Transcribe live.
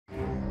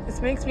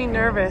This makes me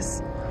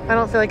nervous. I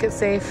don't feel like it's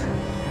safe.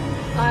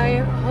 I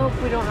hope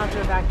we don't have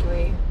to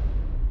evacuate.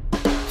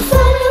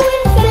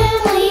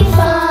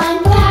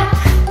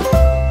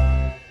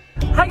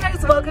 Hi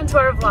guys, welcome to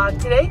our vlog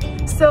today.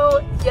 So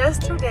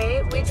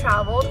yesterday we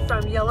traveled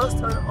from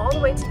Yellowstone all the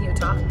way to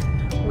Utah.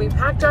 We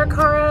packed our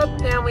car up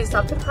and we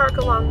stopped at the park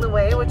along the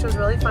way, which was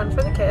really fun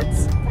for the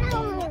kids.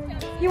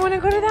 You want to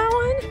go to that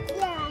one?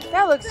 Yeah.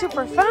 That looks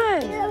super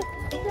fun.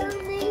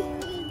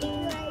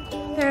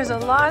 There's a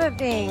lot of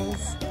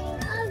things.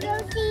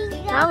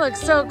 That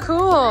looks so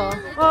cool.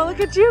 Well, look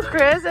at you,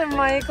 Chris and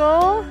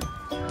Michael.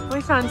 We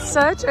found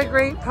such a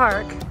great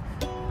park.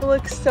 It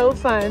looks so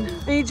fun.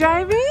 Are you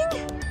driving?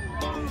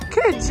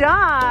 Good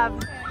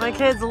job. My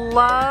kids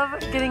love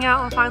getting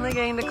out and finally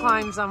getting to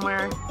climb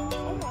somewhere.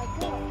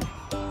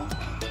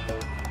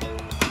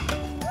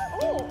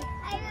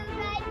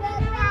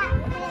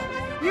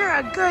 You're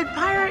a good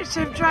pirate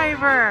ship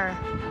driver.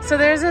 So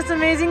there's this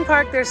amazing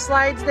park. There's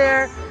slides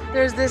there.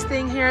 There's this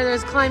thing here.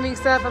 There's climbing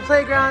stuff, a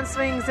playground,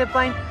 swing, zip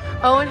line.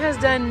 Owen has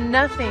done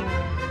nothing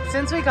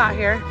since we got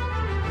here,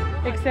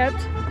 except,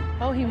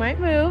 oh, he might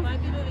move.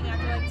 Might be moving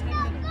after like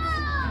 10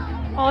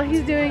 minutes. All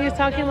he's doing is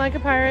talking like a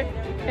pirate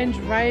and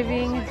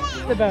driving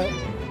the boat.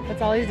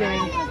 That's all he's doing.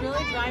 He's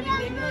really driving.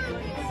 They'd be like,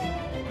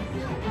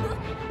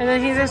 And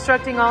then he's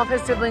instructing all of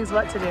his siblings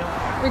what to do.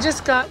 We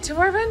just got to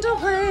our rental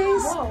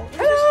place. Whoa.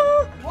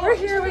 Hello, we're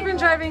here. We've been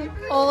driving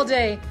all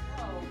day.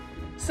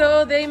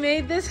 So they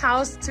made this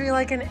house to be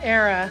like an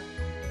era.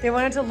 They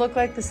want it to look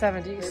like the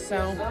 70s,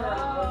 so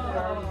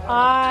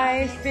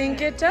I think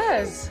it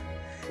does.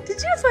 Did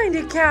you find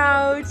a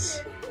couch?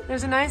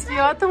 There's a nice view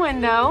out the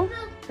window.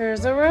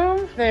 There's a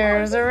room.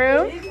 There's a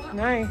room.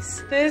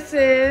 Nice. This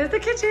is the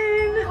kitchen.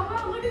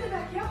 Oh, look at the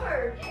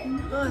backyard.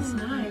 Oh, it's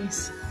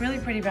nice. Really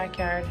pretty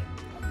backyard.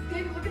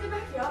 Baby, look at the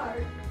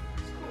backyard.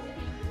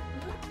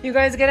 You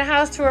guys get a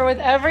house tour with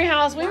every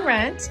house we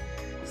rent.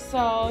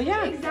 So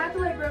yeah.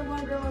 Exactly like Grandma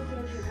and Grandma put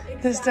up here. Exactly.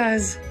 This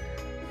does.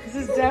 This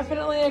is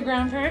definitely a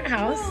grandparent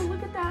house. Oh,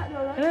 look at that. No,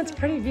 And it's a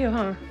pretty view,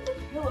 huh?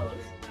 pillows.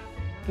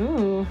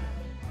 Ooh.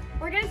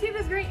 We're gonna see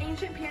this very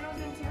ancient pianos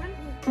in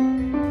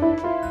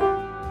tune.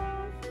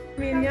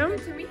 Medium.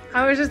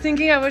 I was just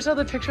thinking, I wish all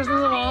the pictures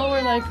on the wall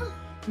were like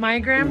my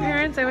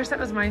grandparents. I wish that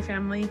was my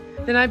family.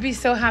 Then I'd be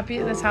so happy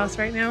at this house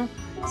right now,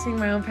 seeing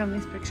my own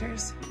family's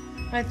pictures.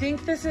 I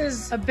think this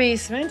is a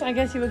basement. I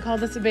guess you would call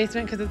this a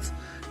basement because it's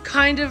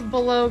kind of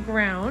below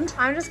ground.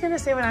 I'm just gonna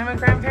say when I'm a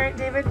grandparent,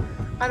 David,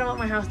 I don't want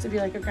my house to be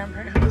like a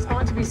grandparent house. I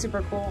want it to be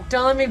super cool.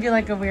 Don't let me be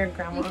like a weird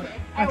grandma.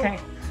 Okay,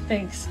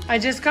 thanks. I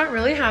just got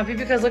really happy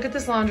because look at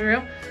this laundry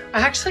room.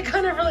 I actually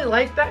kind of really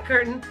like that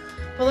curtain,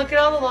 but look at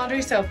all the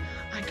laundry soap.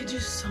 I could do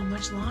so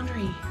much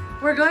laundry.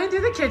 We're going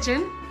through the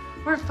kitchen.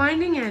 We're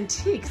finding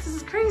antiques. This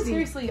is crazy.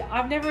 seriously,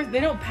 they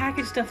don't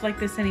package stuff like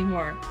this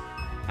anymore.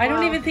 I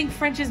don't even think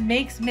French's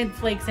makes mint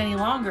flakes any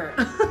longer.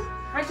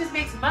 French's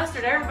makes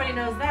mustard, everybody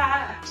knows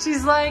that.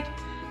 She's like,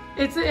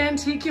 it's an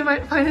antique you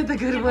might find at the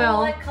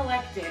Goodwill. People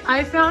collect it.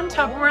 I found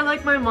Tupperware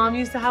like my mom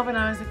used to have when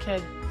I was a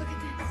kid. Look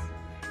at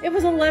this. It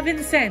was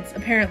 11 cents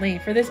apparently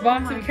for this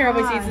box my of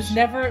caraway seeds. gosh. It's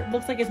never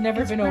looks like it's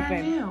never been brand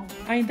opened. new.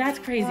 I mean, that's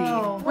crazy.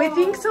 Oh. I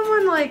think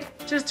someone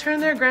like just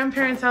turned their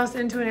grandparents' house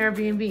into an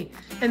Airbnb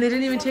and they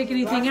didn't even take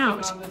anything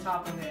out. On the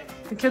top of it.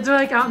 The kids are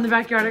like out in the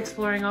backyard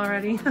exploring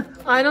already.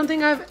 I don't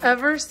think I've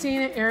ever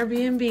seen an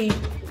Airbnb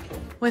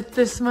with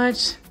this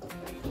much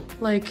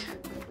like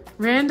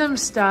random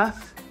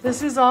stuff.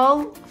 This is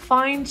all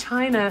fine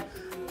china.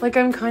 Like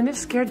I'm kind of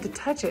scared to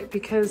touch it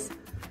because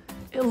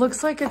it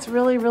looks like it's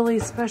really, really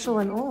special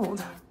and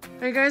old.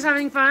 Are you guys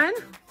having fun?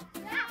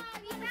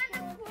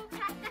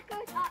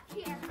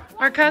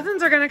 Our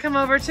cousins are gonna come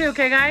over too,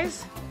 okay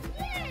guys?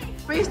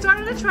 We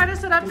started to try to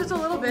set up just a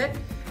little bit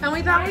and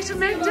we thought we should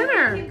make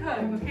dinner.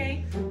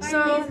 Okay?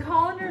 So- These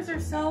colanders are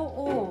so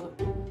old.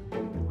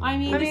 I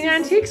mean,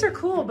 Antiques are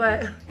cool,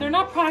 but they're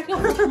not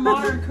practical for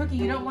modern cooking.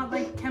 You don't want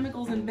like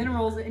chemicals and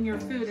minerals in your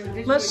food.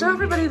 And let's show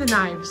everybody the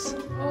knives.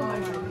 Oh my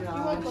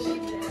gosh.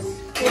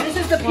 Well, this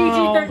is the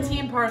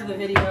PG-13 part of the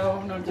video.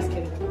 No, I'm just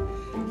kidding.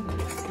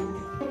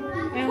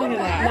 And look at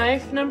that.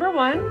 Knife number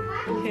 1.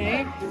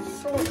 Okay.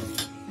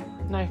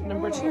 Knife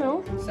number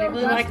 2. I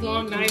really like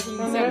long knives in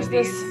the And there's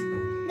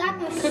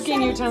 70s. this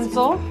cooking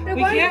utensil.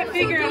 We can't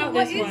figure out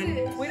this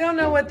one. We don't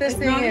know what this It's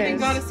thing not even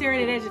is. got a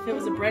serrated edge. If it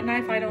was a bread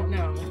knife, I don't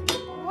know.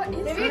 What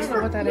is I don't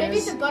know what that Maybe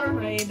is. it's a butter I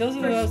knife. mean, those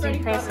are the most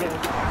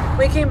impressive.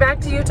 We came back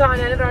to Utah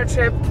and ended our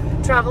trip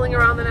traveling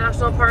around the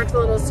national parks a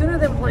little sooner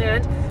than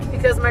planned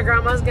because my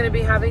grandma's going to be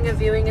having a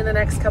viewing in the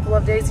next couple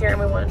of days here and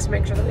we wanted to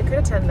make sure that we could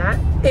attend that.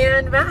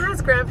 And Matt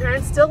has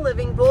grandparents still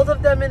living, both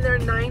of them in their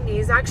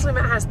 90s. Actually,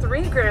 Matt has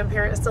 3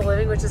 grandparents still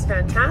living, which is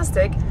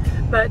fantastic,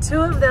 but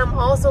 2 of them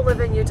also live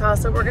in Utah,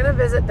 so we're going to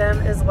visit them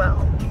as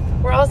well.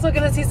 We're also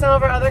going to see some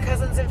of our other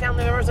cousins and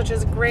family members, which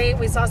is great.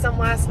 We saw some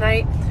last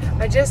night.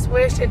 I just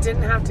wish it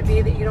didn't have to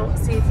be that you don't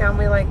see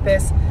family like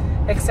this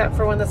except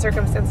for when the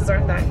circumstances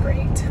aren't that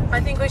great. I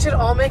think we should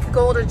all make a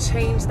goal to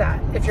change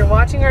that. If you're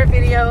watching our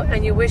video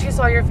and you wish you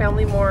saw your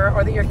family more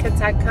or that your kids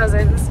had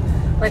cousins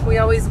like we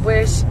always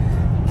wish,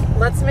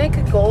 let's make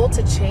a goal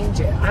to change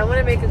it. I want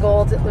to make a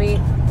goal that we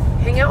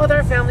hang out with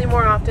our family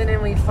more often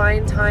and we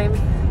find time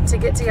to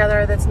get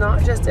together that's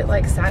not just at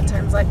like sad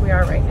times like we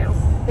are right now.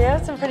 They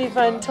have some pretty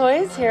fun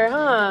toys here,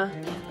 huh?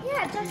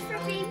 Yeah, just for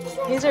babies.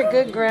 These are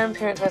good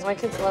grandparent toys. My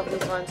kids love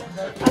these ones.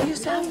 I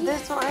used to have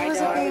this when I was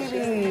a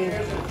baby.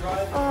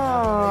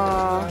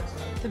 Oh,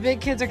 the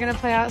big kids are gonna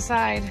play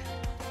outside.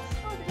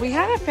 We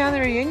had a family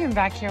reunion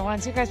back here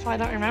once. You guys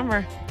probably don't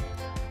remember.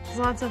 There's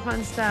lots of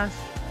fun stuff.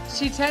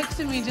 She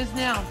texted me just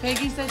now.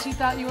 Peggy said she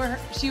thought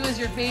she was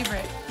your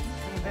favorite.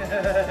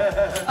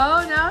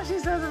 Oh, now she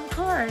says, of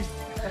course.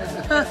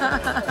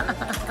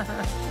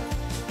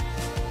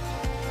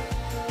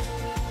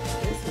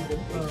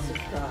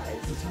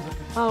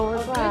 Oh,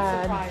 we're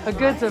glad. A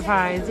good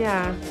surprise,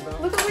 yeah.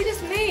 Look what we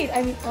just made.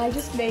 I mean, I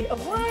just made a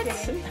what?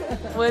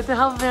 With the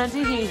help of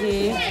Auntie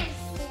Hee.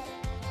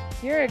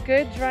 You're a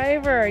good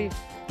driver.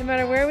 No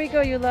matter where we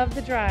go, you love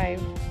the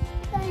drive.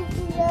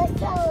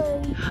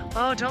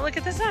 Oh, don't look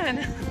at the sun.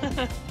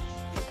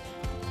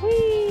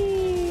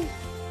 Whee!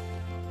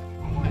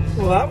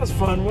 Well, that was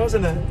fun,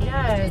 wasn't it?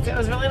 Yes, it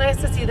was really nice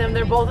to see them.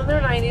 They're both in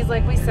their 90s,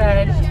 like we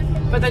said.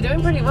 But they're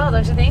doing pretty well,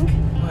 don't you think?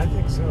 I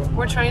think so.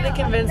 We're trying to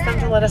convince them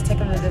to let us take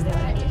them to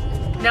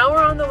Disneyland. Now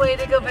we're on the way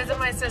to go visit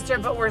my sister,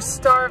 but we're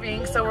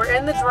starving, so we're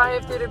in the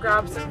drive-thru to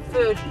grab some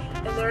food.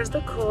 And there's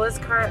the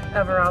coolest car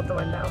ever out the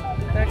window.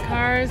 That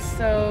car is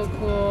so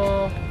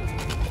cool.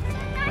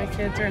 My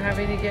kids are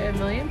having to get a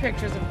million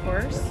pictures, of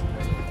course.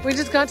 We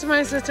just got to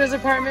my sister's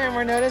apartment and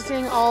we're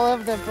noticing all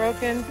of the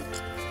broken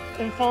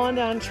and fallen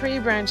down tree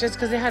branches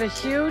because they had a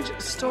huge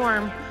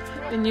storm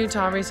in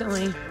Utah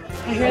recently.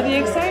 I hear the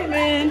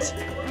excitement.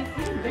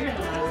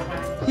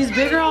 He's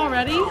bigger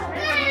already?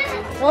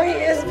 Well, he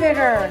is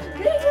bigger.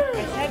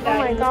 Oh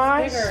my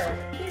gosh.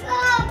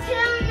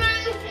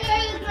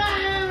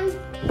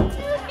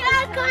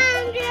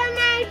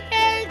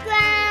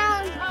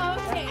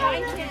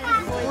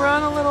 We're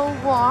on a little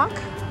walk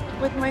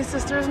with my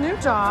sister's new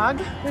dog.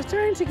 They're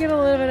starting to get a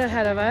little bit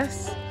ahead of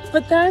us,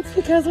 but that's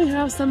because we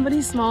have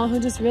somebody small who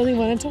just really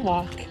wanted to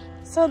walk.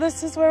 So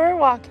this is where we're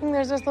walking.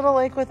 There's this little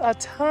lake with a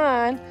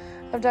ton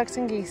of ducks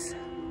and geese.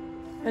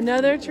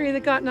 Another tree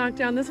that got knocked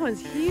down. This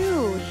one's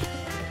huge.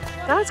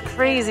 That's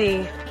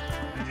crazy.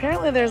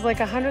 Apparently there's like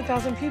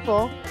 100,000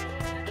 people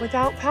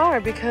without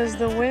power because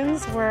the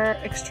winds were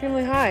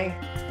extremely high.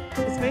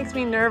 This makes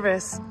me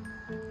nervous.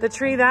 The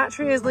tree that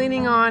tree is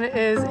leaning on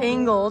is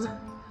angled,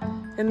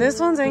 and this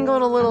one's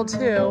angled a little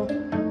too.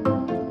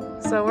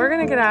 So we're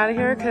gonna get out of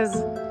here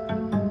because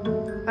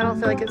I don't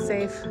feel like it's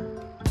safe.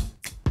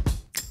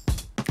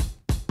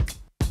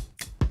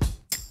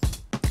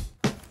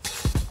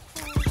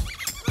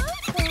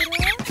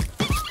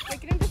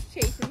 Look at him just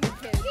chasing the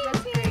kids. That's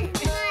great.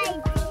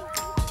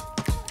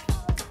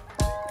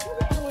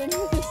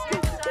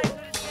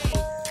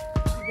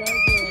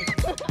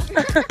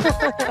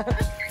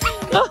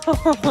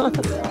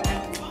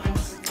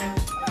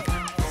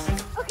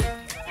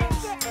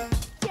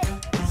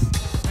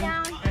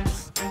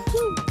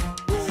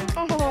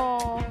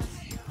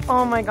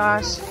 Oh my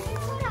gosh.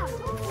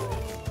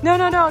 No,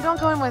 don't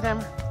go in with him.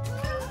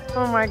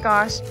 Oh my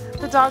gosh.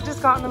 The dog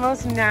just got in the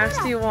most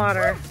nasty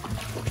water.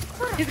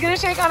 He's gonna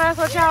shake on us,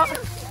 watch out.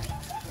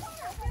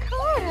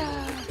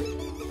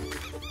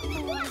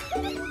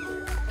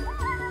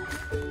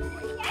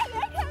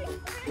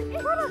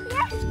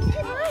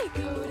 Hi,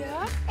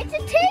 Coda. It's a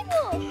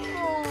table.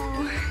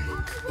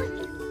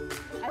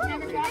 I've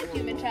never brought a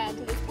human child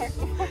to this park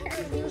before.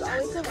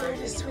 That's the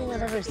weirdest swing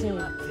I've ever seen.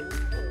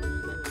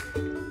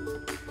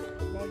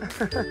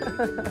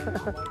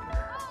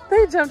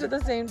 They jumped at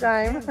the same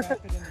time.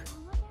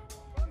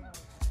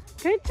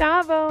 Good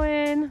job,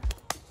 Owen.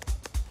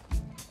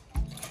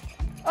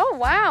 Oh,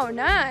 wow,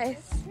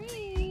 nice.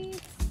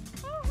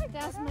 Oh,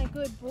 that's my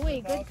good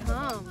boy. Good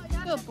come.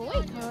 Good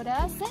boy,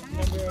 Coda. Sit.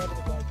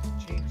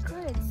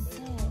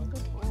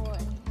 Good boy.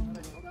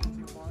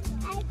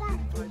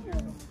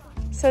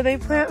 So they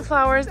plant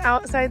flowers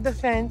outside the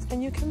fence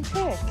and you can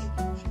pick.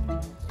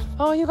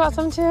 Oh, you got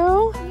some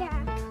too? Yeah.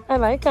 I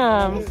like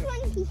them. This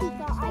one he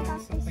got. I got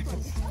this one.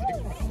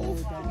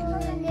 This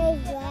one is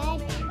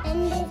red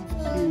and this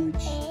one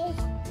is...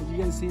 Have you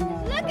guys seen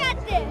that? Look at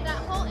this. That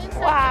whole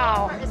inside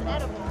Wow. part is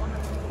edible.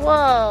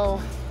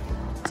 Whoa.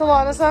 It's a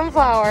lot of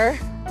sunflower.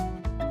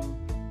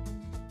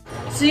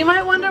 So you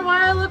might wonder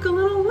why I look a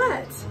little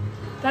wet.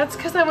 That's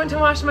because I went to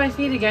wash my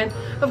feet again.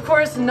 Of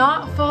course,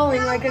 not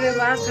falling like I did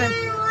last time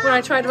when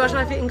I tried to wash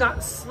my feet and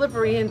got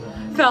slippery and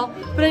fell.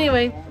 But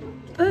anyway,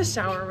 the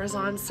shower was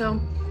on, so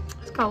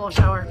it's called a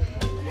little shower.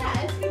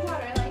 Yeah, it's good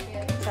water. I like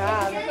it. Good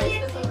job.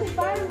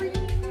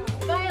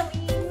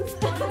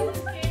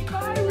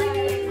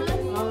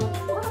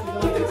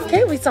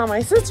 Okay, we saw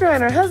my sister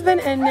and her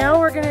husband, and now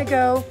we're gonna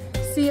go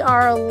see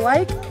our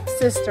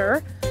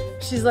sister.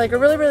 She's like a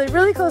really, really,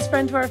 really close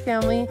friend to our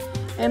family,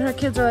 and her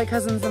kids are like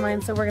cousins of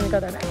mine, so we're gonna go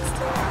there next.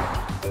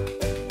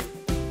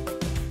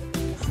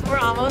 We're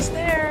almost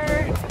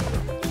there.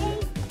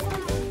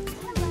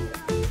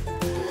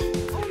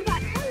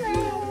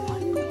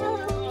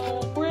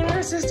 We're in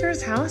our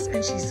sister's house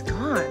and she's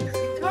gone.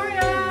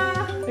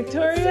 Victoria!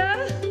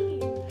 Victoria?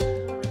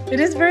 It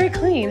is very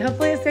clean.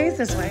 Hopefully it stays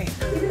this way.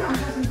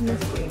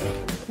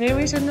 Maybe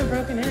we shouldn't have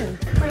broken in.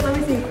 Wait, let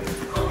me see.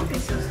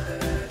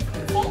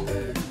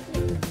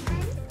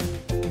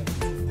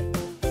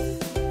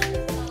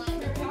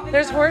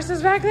 There's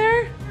horses back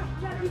there?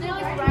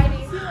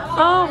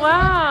 Oh,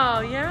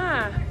 wow.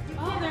 Yeah.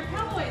 Oh, they're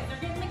cowboys.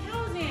 They're getting the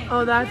cows in.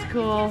 Oh, that's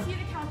cool. See the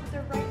cows, but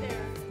they're right there.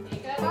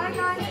 Bye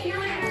guys, see you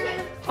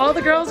later. All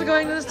the girls are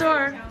going to the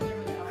store.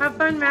 Have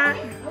fun, Matt.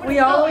 We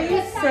always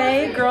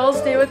say girls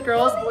stay with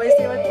girls, boys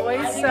stay with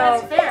boys, so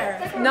That's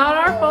fair. not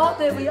our fault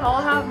that we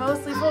all have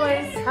mostly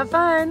boys. Have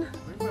fun.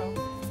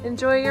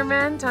 Enjoy your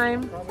man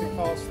time. Probably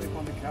fall asleep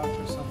on the couch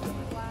or something.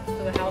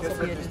 So the house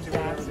will be a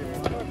disaster.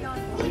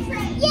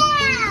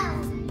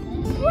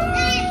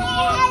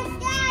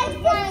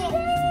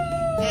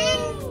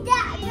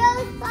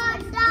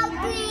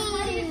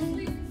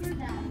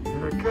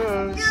 Here it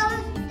goes.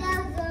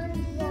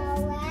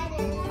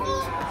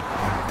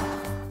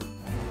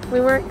 We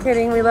weren't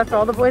kidding. We left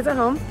all the boys at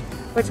home,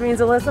 which means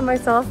Alyssa,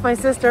 myself, my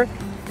sister,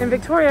 and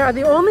Victoria are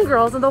the only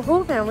girls in the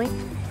whole family.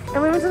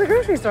 And we went to the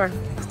grocery store.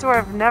 A store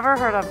I've never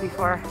heard of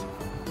before.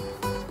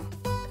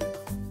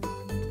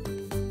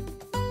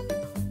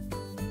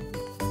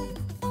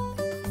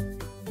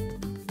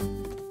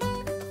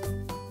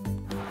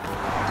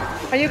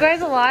 Are you guys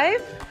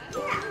alive?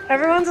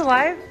 Everyone's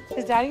alive?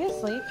 Is Daddy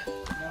asleep?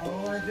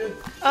 No, I did.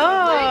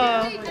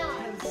 Oh. Like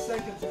 10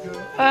 seconds ago.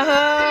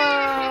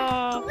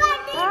 Oh.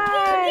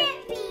 Hi.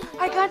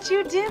 I got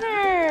you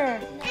dinner.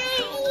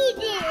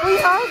 We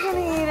are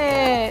gonna eat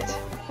it.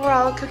 We're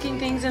all cooking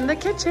things in the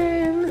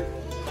kitchen.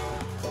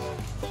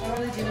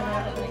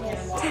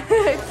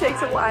 It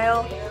takes a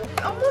while.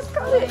 Almost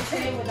got it.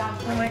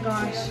 Oh my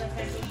gosh.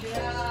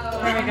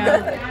 There we go.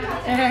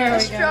 The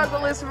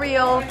struggle is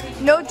real.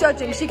 No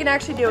judging. She can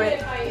actually do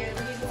it.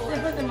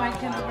 Put the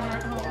mic in over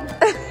at home.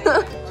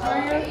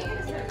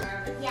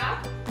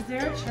 Yeah. Is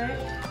there a trick?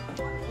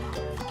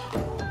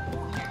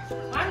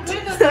 I'm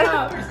good to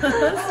stop.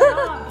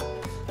 Stop.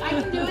 I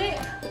can do it.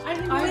 I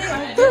can do I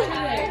it. did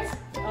it.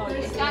 Oh, you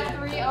It's got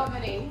 3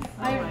 openings.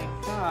 Oh my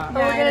god.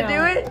 Are we gonna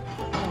do it?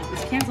 Oh,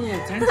 this can's a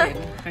little dented, I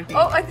think.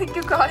 Oh, I think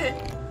you got it.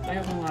 I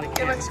have a lot of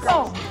Give it cans.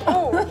 scrubs.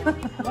 Oh.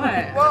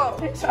 What?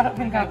 Whoa. Shut up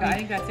and I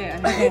think that's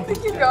it. I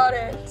think you got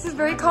it. This is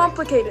very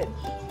complicated.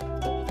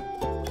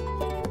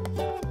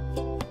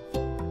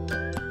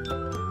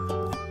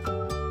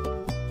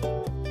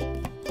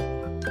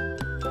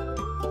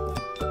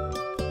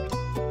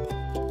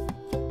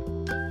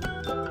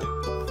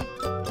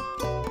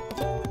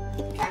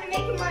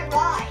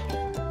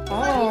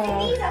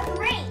 Oh.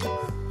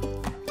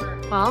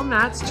 Well,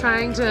 Matt's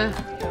trying to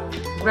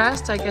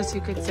rest, I guess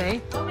you could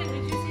say. Oh, wait,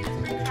 did you see the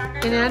spring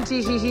tracker? And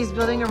Auntie Hihi's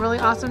building a really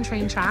awesome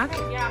train track.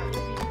 Yeah.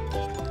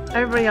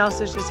 Everybody else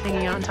is just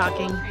hanging out and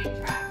talking,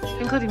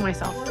 including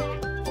myself.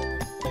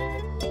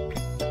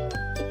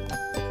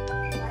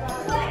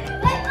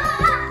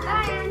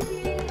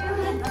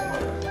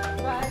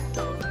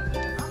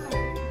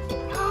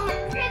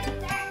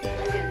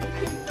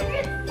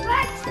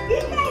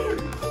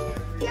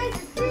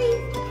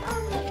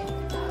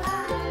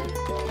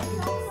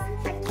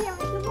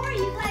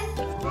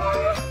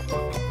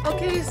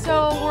 Okay,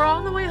 so we're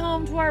on the way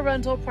home to our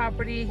rental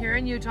property here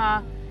in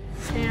Utah,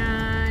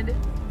 and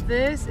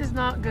this is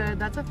not good.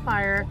 That's a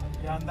fire.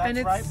 Yeah, and And that's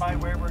it's- right by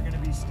where we're going to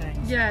be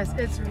staying. Yes,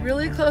 it's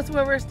really close to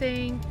where we're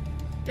staying,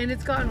 and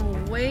it's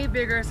gotten way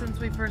bigger since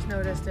we first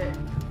noticed it.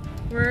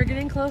 We're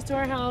getting close to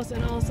our house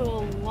and also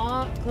a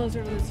lot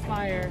closer to this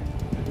fire.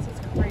 This is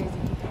crazy.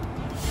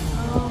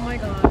 Oh my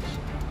gosh.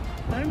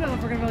 I don't know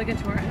if we're gonna be able to get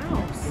to our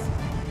house.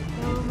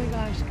 Oh my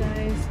gosh,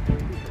 guys.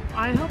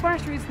 I hope our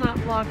street's not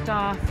blocked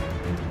off.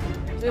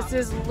 This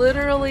is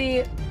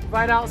literally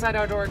right outside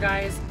our door,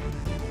 guys.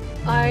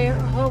 I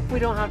hope we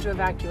don't have to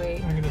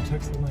evacuate. I'm going to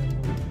text the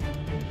landlord.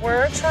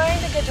 We're trying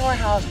to get to our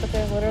house, but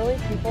there's literally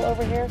people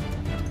over here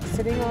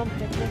sitting on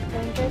picnic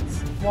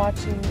blankets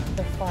watching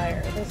the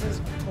fire. This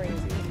is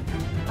crazy.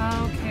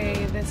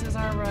 Okay, this is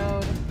our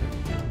road.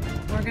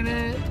 We're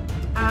gonna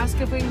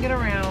ask if we can get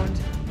around.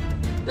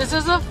 This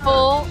is a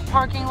full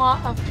parking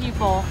lot of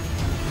people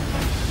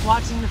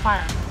watching the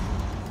fire.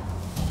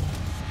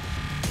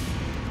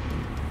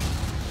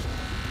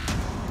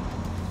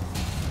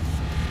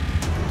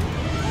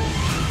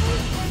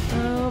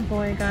 Oh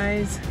boy,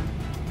 guys.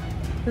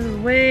 This is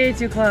way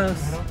too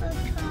close.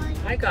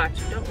 I got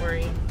you, don't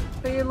worry.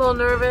 Are you a little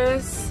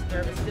nervous?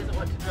 Nervous, he doesn't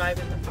want to drive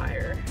in the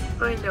fire.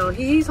 I know,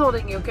 he's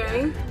holding you,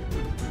 okay?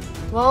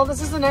 Well,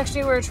 this is the next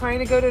street we're trying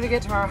to go to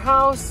get to our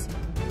house.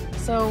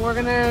 So we're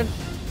gonna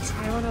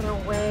try another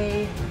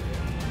way.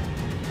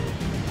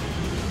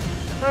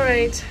 All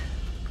right,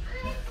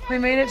 we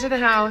made it to the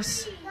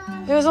house.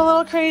 It was a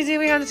little crazy.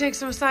 We had to take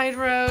some side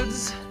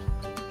roads,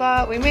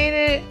 but we made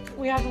it.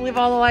 We have to leave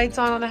all the lights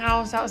on the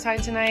house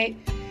outside tonight.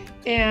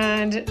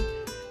 And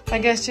I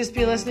guess just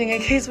be listening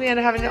in case we end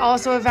up having to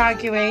also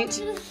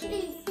evacuate.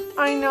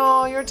 I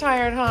know, you're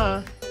tired,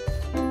 huh?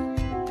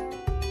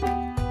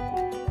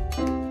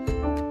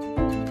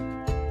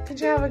 Good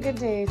job. have a good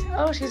day.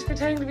 Oh, she's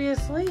pretending to be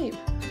asleep.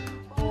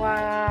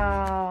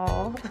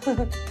 Wow.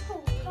 Oh,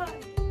 hi.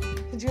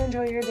 Did you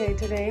enjoy your day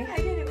today? I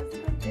did. It was a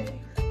good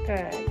day.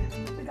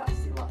 Good. We got to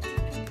see lots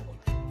of people.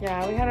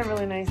 Yeah, we had a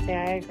really nice day.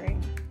 I agree.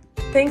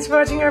 Thanks for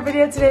watching our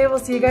video today. We'll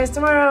see you guys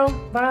tomorrow.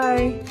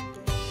 Bye.